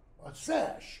had, a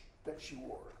sash that she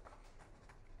wore.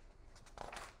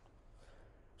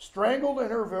 Strangled in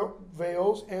her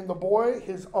veils, and the boy,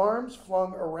 his arms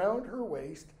flung around her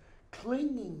waist,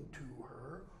 clinging to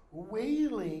her,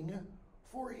 wailing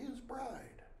for his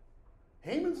bride.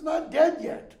 Haman's not dead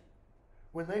yet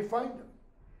when they find him.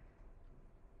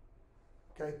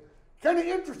 Okay? Kind of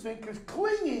interesting, because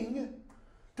clinging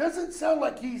doesn't sound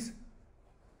like he's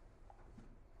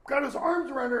got his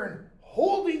arms around her and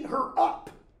holding her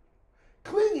up.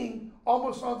 Clinging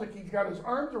almost sounds like he's got his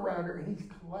arms around her and he's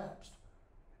collapsed.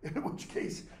 In which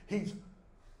case, he's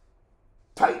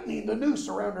tightening the noose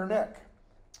around her neck.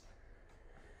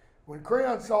 When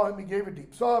Crayon saw him, he gave a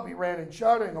deep sob. He ran in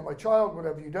shouting, "Oh, my child, what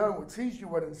have you done? What seized you?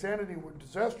 What insanity, what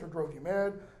disaster drove you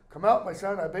mad? Come out, my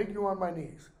son, I beg you on my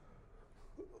knees."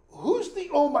 Who's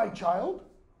the "oh, my child"?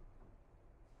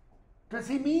 Does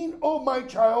he mean "oh, my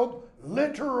child"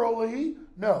 literally?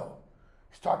 No.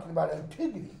 He's talking about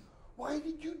Antigone. Why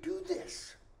did you do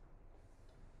this?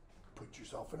 Put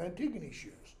yourself in Antigone's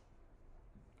shoes.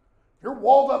 You're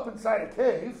walled up inside a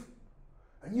cave,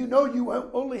 and you know you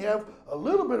only have a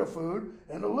little bit of food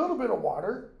and a little bit of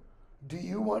water. Do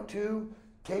you want to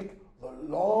take the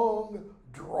long,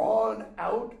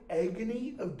 drawn-out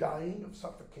agony of dying of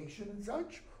suffocation and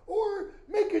such, or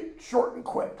make it short and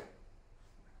quick?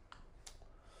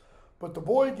 But the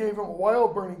boy gave him a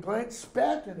wild, burning glance,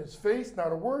 spat in his face,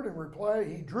 not a word in reply.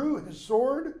 He drew his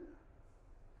sword.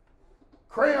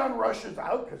 Crayon rushes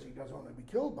out, because he doesn't want to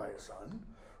be killed by his son,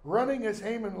 running as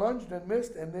Haman lunged and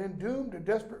missed, and then, doomed and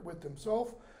desperate with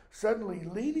himself, suddenly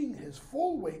leaning his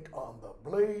full weight on the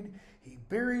blade, he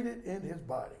buried it in his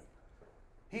body.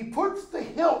 He puts the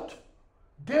hilt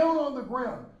down on the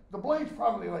ground. The blade's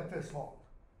probably like this long,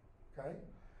 okay?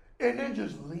 And then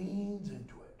just leans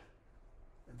into it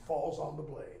and falls on the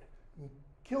blade and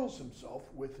kills himself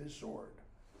with his sword.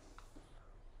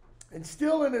 And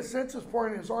still in his senses,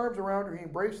 pouring his arms around her, he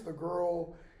embraced the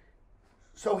girl.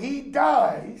 So he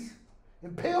dies,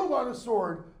 impaled on a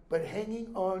sword, but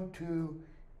hanging on to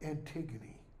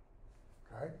Antigone.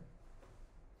 Okay?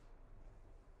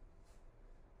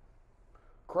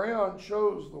 Crayon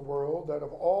shows the world that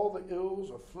of all the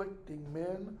ills afflicting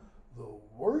men, the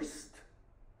worst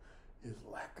is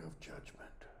lack of judgment.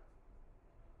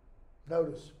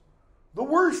 Notice, the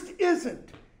worst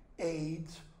isn't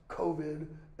AIDS, COVID,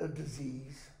 a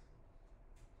disease.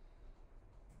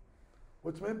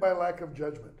 What's meant by lack of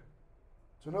judgment?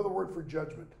 It's another word for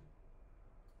judgment.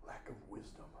 Lack of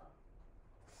wisdom.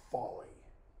 Folly.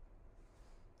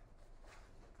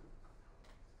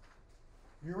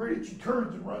 You read, she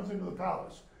turns and runs into the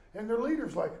palace. And their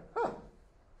leader's like,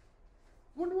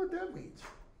 wonder what that means.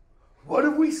 What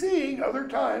have we seen other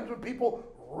times when people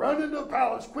run into the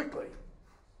palace quickly?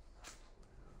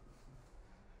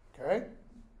 Okay?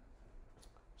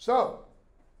 So,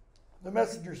 the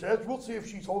messenger says, we'll see if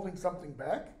she's holding something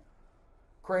back.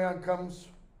 Crayon comes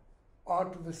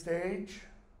onto the stage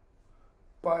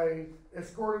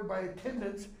escorted by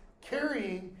attendants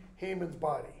carrying Haman's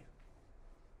body.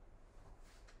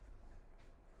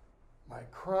 My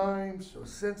crime, so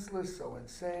senseless, so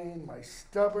insane, my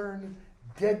stubborn,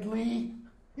 deadly,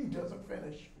 he doesn't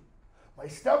finish. My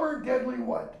stubborn, deadly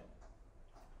what?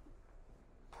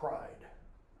 Pride.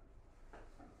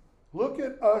 Look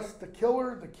at us, the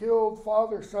killer, the killed,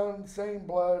 father, son, same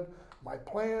blood, my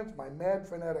plans, my mad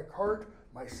fanatic heart,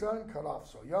 my son cut off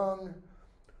so young.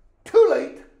 Too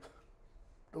late,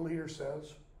 the leader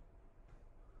says.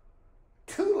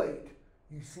 Too late,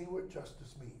 you see what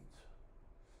justice means.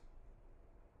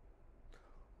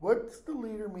 What's the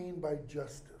leader mean by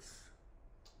justice?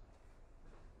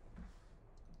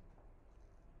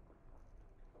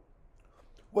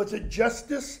 Was it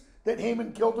justice that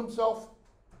Haman killed himself?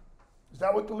 Is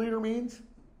that what the leader means?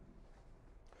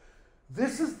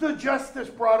 This is the justice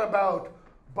brought about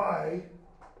by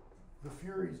the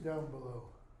Furies down below.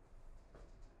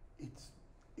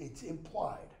 It's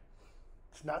implied.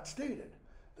 It's not stated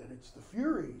that it's the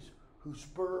Furies who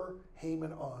spur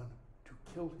Haman on to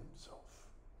kill himself.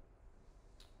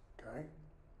 Okay?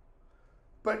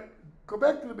 But go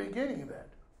back to the beginning of that.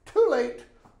 Too late,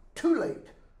 too late.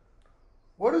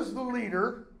 What is the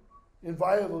leader, and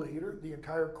via the leader, the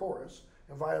entire chorus,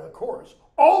 and via the chorus,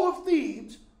 all of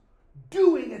Thebes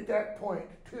doing at that point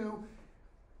to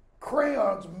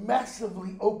Crayon's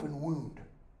massively open wound?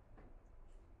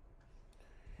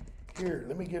 Here,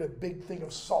 let me get a big thing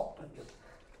of salt and just,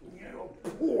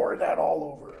 pour that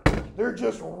all over. They're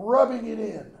just rubbing it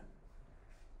in.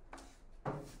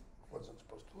 Wasn't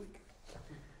supposed to leak.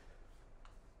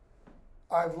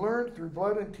 I've learned through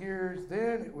blood and tears.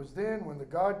 Then, it was then when the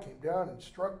God came down and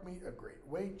struck me a great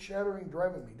weight, shattering,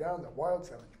 driving me down that wild,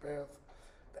 savage path.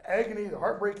 The agony, the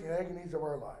heartbreaking agonies of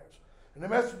our lives. And the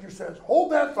messenger says,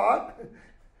 hold that thought.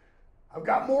 I've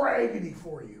got more agony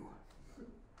for you.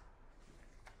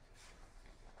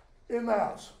 In the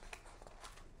house.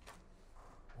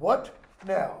 What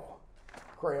now?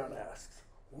 Crayon asks.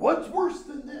 What's worse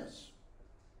than this?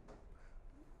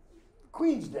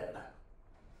 Queen's dead.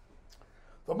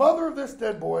 The mother of this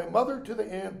dead boy, mother to the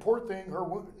end, poor thing, her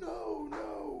wound. No,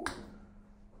 no.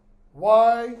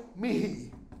 Why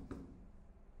me?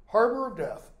 Harbor of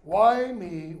death. Why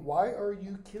me? Why are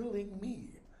you killing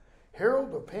me?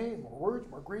 Herald of pain, more words,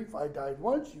 more grief. I died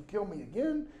once, you kill me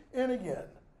again and again.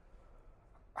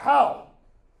 How?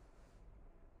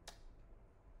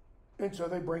 And so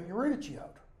they bring Eurydice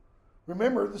out.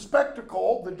 Remember, the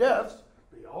spectacle, the deaths,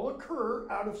 they all occur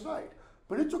out of sight.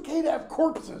 But it's okay to have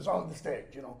corpses on the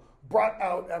stage, brought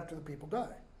out after the people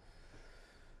die.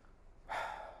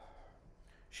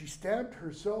 She stabbed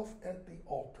herself at the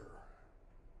altar.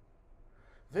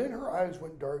 Then her eyes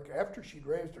went dark after she'd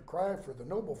raised a cry for the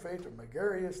noble fate of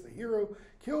Megareus, the hero,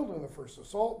 killed in the first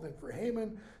assault, then for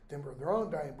Haman, then with her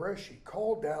own dying breath, she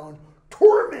called down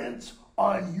torments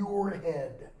on your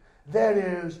head. That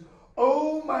is,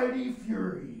 O mighty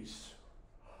furies,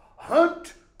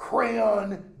 hunt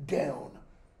Crayon down.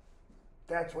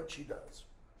 That's what she does.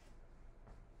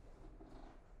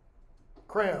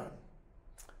 Crayon,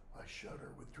 I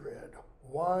shudder with dread.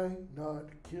 Why not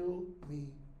kill me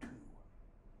too?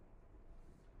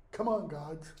 Come on,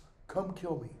 gods, come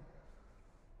kill me.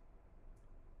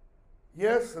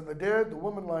 Yes, and the dead, the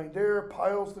woman lying there,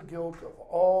 piles the guilt of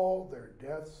all their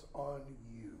deaths on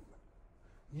you.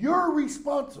 You're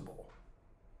responsible.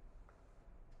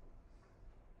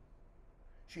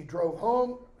 She drove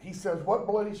home. He says, what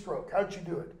bloody stroke? How'd she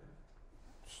do it?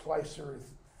 Slice her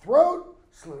throat,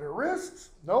 slit her wrists?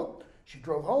 Nope. She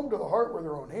drove home to the heart with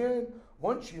her own hand.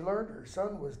 Once she learned her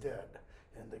son was dead,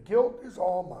 and the guilt is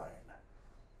all mine.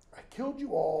 I killed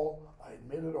you all. I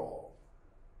admit it all.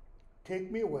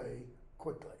 Take me away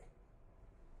quickly.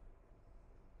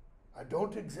 I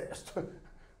don't exist.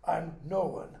 I'm no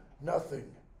one, nothing.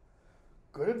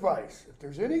 Good advice. If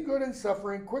there's any good in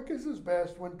suffering, quickness is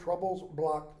best when troubles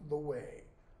block the way.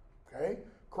 Okay?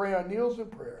 Crayon kneels in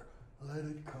prayer. Let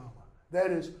it come.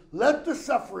 That is, let the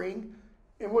suffering,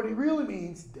 and what he really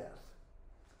means, death.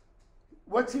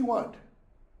 What's he want?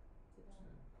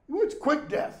 He wants quick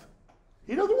death.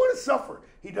 He doesn't want to suffer.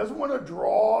 He doesn't want to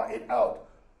draw it out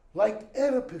like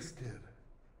Oedipus did.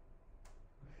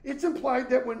 It's implied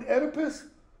that when Oedipus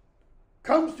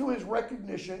comes to his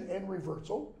recognition and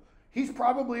reversal, he's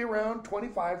probably around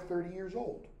 25, 30 years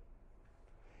old.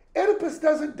 Oedipus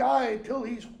doesn't die until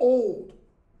he's old,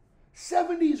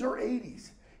 70s or 80s.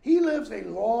 He lives a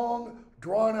long,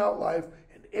 drawn-out life,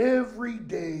 and every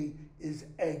day is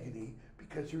agony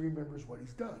because he remembers what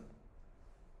he's done.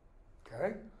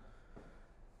 Okay?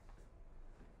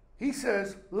 He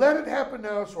says, let it happen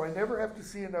now so I never have to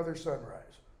see another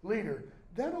sunrise. Leader,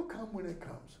 that'll come when it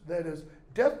comes. That is,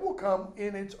 death will come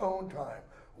in its own time.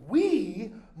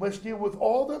 We must deal with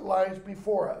all that lies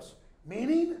before us,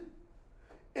 meaning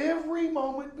every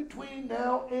moment between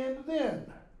now and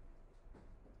then.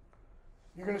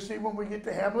 You're going to see when we get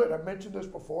to Hamlet, I've mentioned this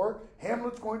before,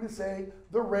 Hamlet's going to say,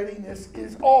 the readiness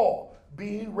is all,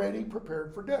 being ready,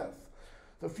 prepared for death.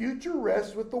 The future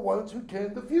rests with the ones who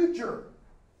tend the future,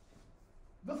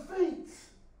 the fates.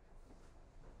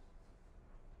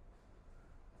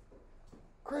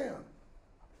 Crayon,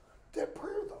 that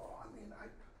prayer though,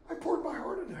 I poured my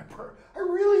heart into that prayer. I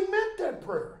really meant that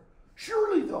prayer.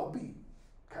 Surely they'll be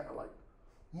kind of like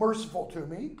merciful to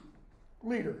me.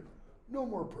 Leader, no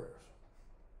more prayers.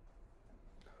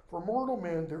 For mortal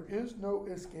men, there is no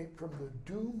escape from the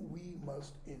doom we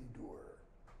must endure.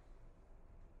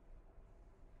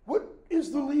 What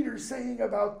is the leader saying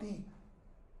about the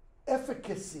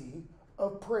efficacy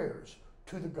of prayers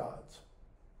to the gods?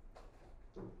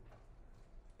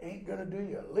 Ain't gonna do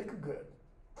you a lick of good.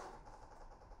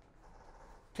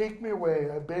 Take me away,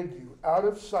 I beg you, out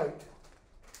of sight.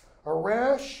 A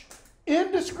rash,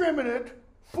 indiscriminate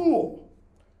fool.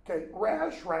 Okay,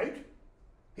 rash, right?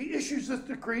 He issues this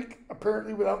decree,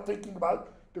 apparently without thinking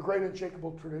about the great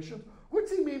unshakable tradition.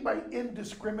 What's he mean by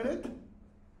indiscriminate?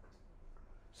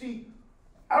 See,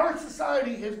 our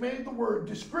society has made the word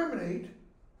discriminate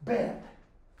bad.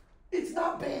 It's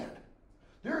not bad.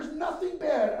 There's nothing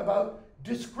bad about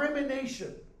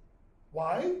discrimination.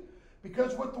 Why?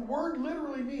 Because what the word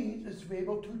literally means is to be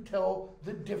able to tell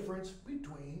the difference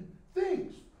between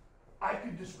things. I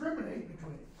can discriminate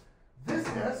between this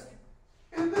desk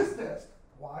and this desk.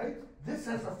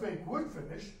 has a fake wood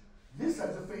finish. This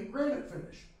has a fake granite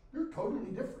finish. They're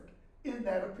totally different in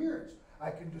that appearance.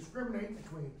 I can discriminate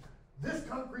between this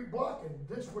concrete block and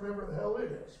this whatever the hell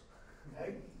it is.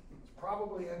 Okay? It's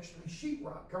probably actually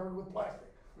sheetrock covered with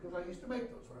plastic, because I used to make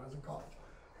those when I was in college.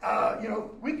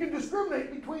 We can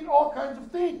discriminate between all kinds of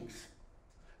things.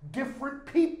 Different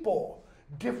people,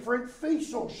 different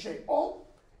facial shape.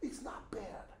 It's not bad.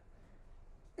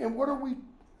 And where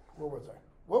was I?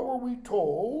 What were we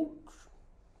told?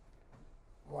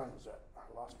 What line was that? I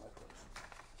lost my place.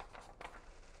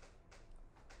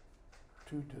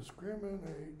 To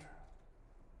discriminate.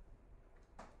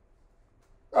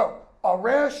 Oh, a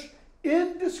rash,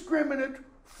 indiscriminate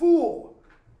fool.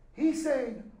 He's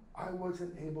saying, I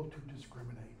wasn't able to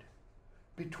discriminate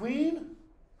between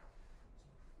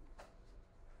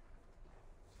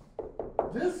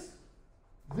this,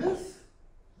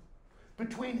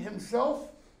 between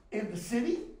himself and the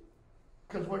city.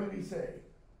 Because what did he say?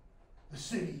 The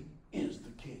city is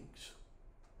the king's.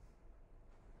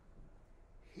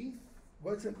 He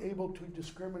wasn't able to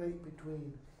discriminate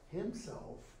between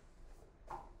himself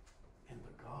and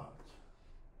the gods.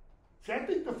 See, I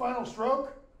think the final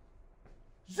stroke,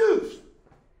 Zeus,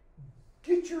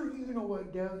 get your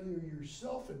you-know-what down here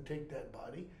yourself and take that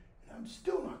body, and I'm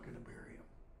still not going to bury him.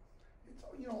 It's,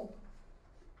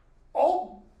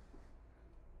 all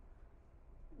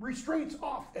restraints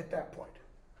off at that point.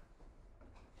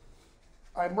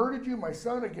 I murdered you, my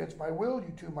son, against my will,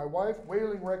 you two, my wife,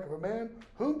 wailing wreck of a man,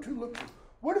 whom to look to.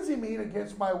 What does he mean,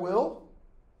 against my will?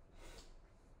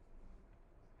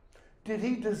 Did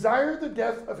he desire the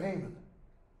death of Haman?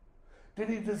 Did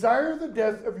he desire the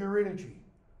death of Eurydice?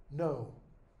 No.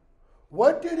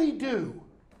 What did he do?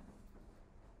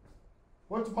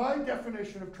 What's my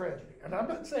definition of tragedy? And I'm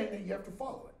not saying that you have to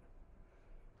follow it.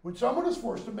 When someone is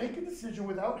forced to make a decision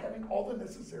without having all the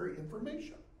necessary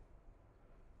information.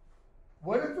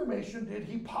 What information did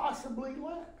he possibly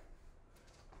lack?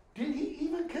 Did he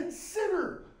even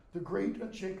consider the great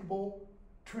unshakable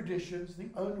traditions, the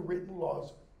unwritten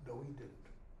laws? No, he didn't.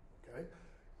 Okay?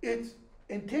 It's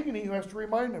Antigone who has to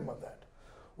remind him of that.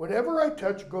 Whatever I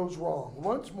touch goes wrong.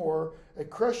 Once more, a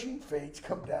crushing fates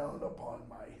come down upon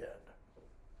my head.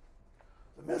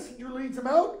 The messenger leads him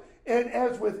out, and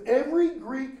as with every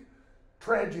Greek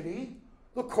tragedy,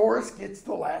 the chorus gets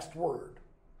the last word.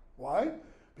 Why?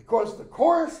 Because the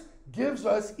chorus gives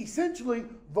us essentially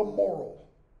the moral.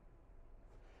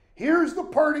 Here's the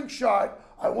parting shot.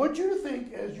 I want you to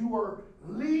think as you are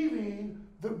leaving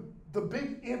the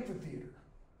big amphitheater.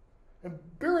 And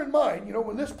bear in mind,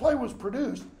 when this play was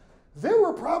produced, there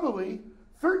were probably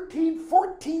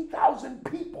 14,000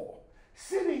 people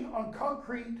sitting on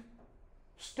concrete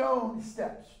stone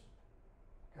steps.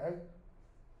 Okay?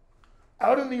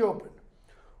 Out in the open.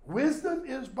 Wisdom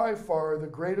is by far the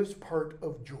greatest part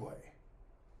of joy.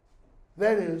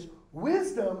 That is,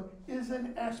 wisdom is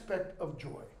an aspect of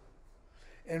joy.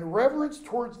 And reverence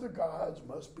towards the gods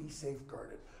must be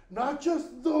safeguarded. Not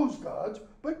just those gods,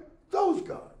 but those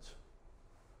gods.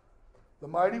 The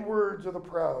mighty words of the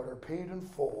proud are paid in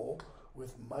full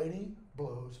with mighty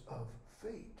blows of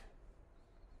fate.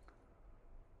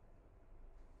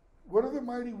 What are the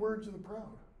mighty words of the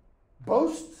proud?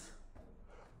 Boasts.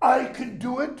 I can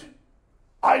do it.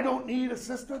 I don't need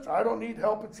assistance. I don't need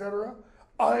help, etc.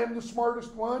 I am the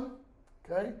smartest one.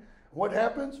 Okay? What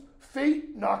happens?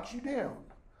 Fate knocks you down.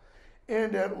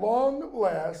 And at long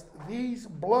last, these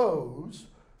blows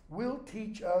will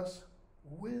teach us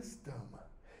wisdom.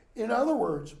 In other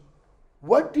words,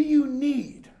 what do you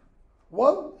need?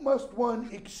 What must one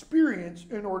experience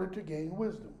in order to gain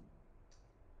wisdom?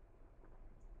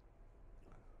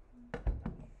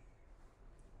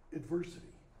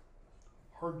 Adversity,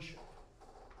 hardship,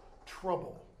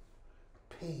 trouble,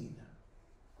 pain.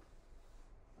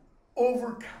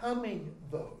 Overcoming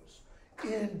those,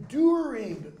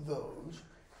 enduring those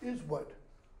is what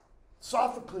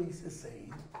Sophocles is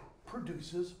saying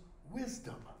produces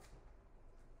wisdom.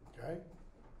 Okay?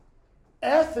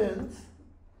 Athens,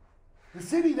 the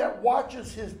city that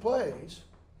watches his plays,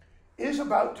 is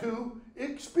about to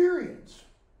experience,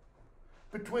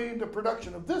 between the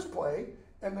production of this play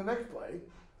and the next play,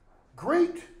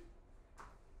 great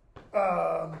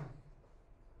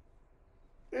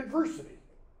adversity.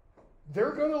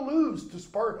 They're going to lose to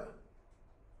Sparta.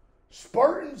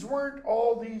 Spartans weren't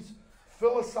all these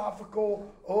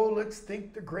philosophical, let's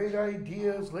think the great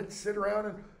ideas, let's sit around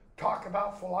and talk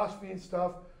about philosophy and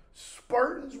stuff.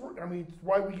 Spartans were, it's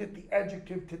why we get the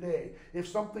adjective today. If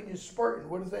something is Spartan,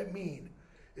 what does that mean?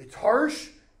 It's harsh,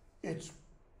 it's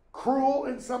cruel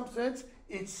in some sense,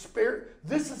 it's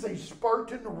This is a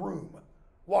Spartan room.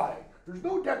 Why? There's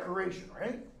no decoration,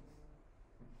 right?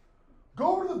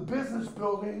 Go to the business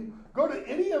building, go to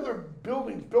any other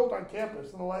buildings built on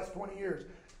campus in the last 20 years.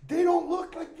 They don't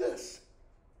look like this.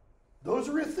 Those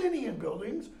are Athenian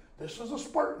buildings. This is a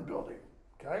Spartan building,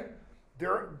 okay?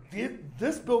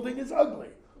 This building is ugly.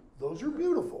 Those are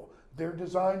beautiful. They're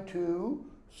designed to,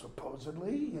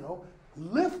 supposedly,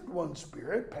 lift one's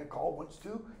spirit. Paul wants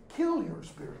to kill your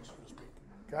spirit, so to speak,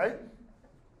 okay?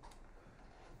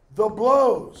 The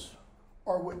blows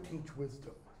are what teach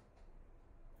wisdom.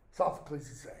 Sophocles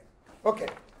is saying. Okay,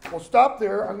 we'll stop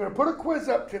there. I'm going to put a quiz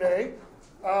up today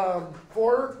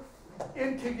for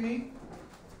Antigone.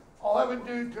 I'll have it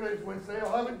due, today's Wednesday,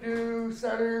 I'll have it due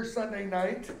Saturday or Sunday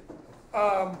night.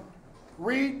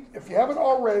 Read, if you haven't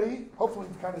already, hopefully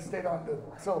you kind of stayed on the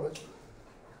syllabus,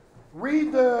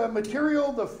 read the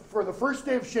material for the first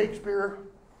day of Shakespeare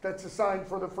that's assigned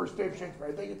for the first day of Shakespeare.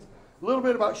 I think it's a little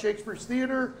bit about Shakespeare's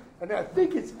theater, and I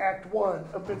think it's Act 1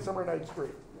 of Midsummer Night's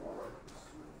Dream.